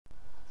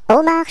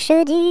Aux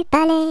marches du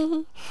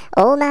palais,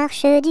 aux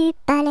marches du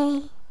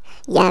palais,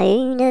 y a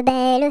une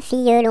belle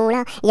fille, long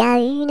là, y a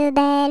une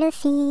belle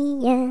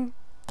fille.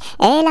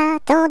 Elle a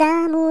tant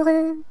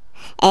d'amoureux,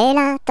 elle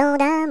a tant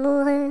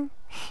d'amoureux,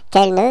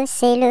 qu'elle ne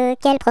sait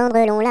lequel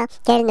prendre, long là,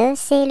 qu'elle ne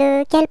sait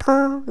lequel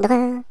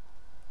prendre.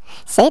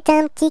 C'est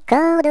un petit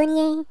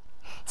cordonnier,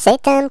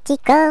 c'est un petit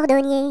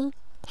cordonnier,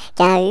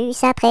 qui a eu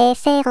sa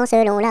préférence,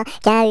 long là,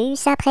 qui a eu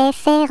sa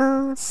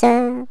préférence.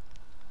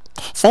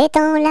 C'est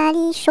en la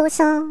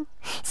lichaussant,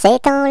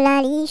 c'est en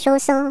la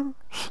lichaussant,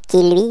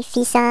 qu'il lui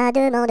fit sa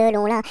demande,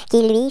 long là,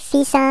 qu'il lui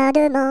fit sa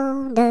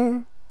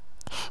demande.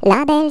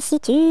 La belle si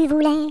tu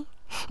voulais,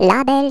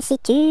 la belle si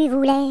tu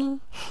voulais,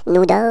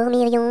 nous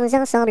dormirions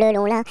ensemble,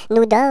 long là,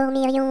 nous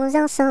dormirions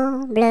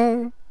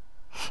ensemble.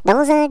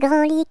 Dans un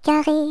grand lit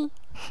carré,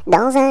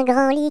 dans un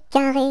grand lit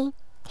carré,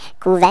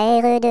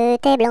 couvert de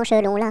tais blanches,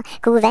 long là,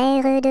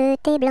 couvert de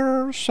tais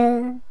blanches.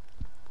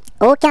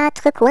 Aux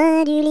quatre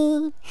coins du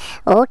lit,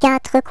 aux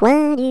quatre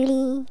coins du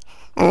lit,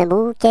 un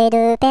bouquet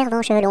de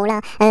pervenches, long là,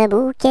 un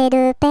bouquet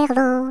de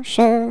pervenches.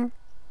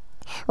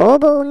 Au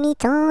beau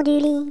mi-temps du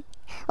lit,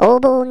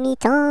 au beau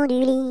mi-temps du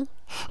lit,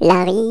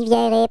 la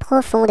rivière est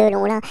profonde,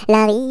 long là,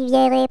 la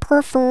rivière est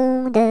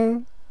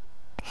profonde.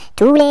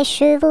 Tous les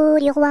chevaux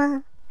du roi,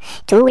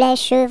 tous les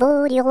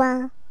chevaux du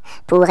roi,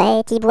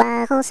 pourraient y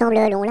boire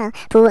ensemble, long là,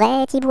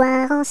 pourraient y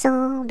boire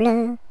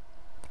ensemble.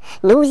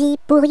 Nous y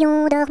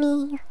pourrions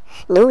dormir,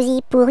 nous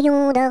y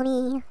pourrions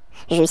dormir,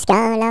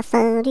 jusqu'à la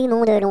fin du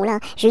monde, long là,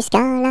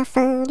 jusqu'à la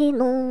fin du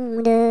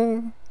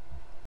monde.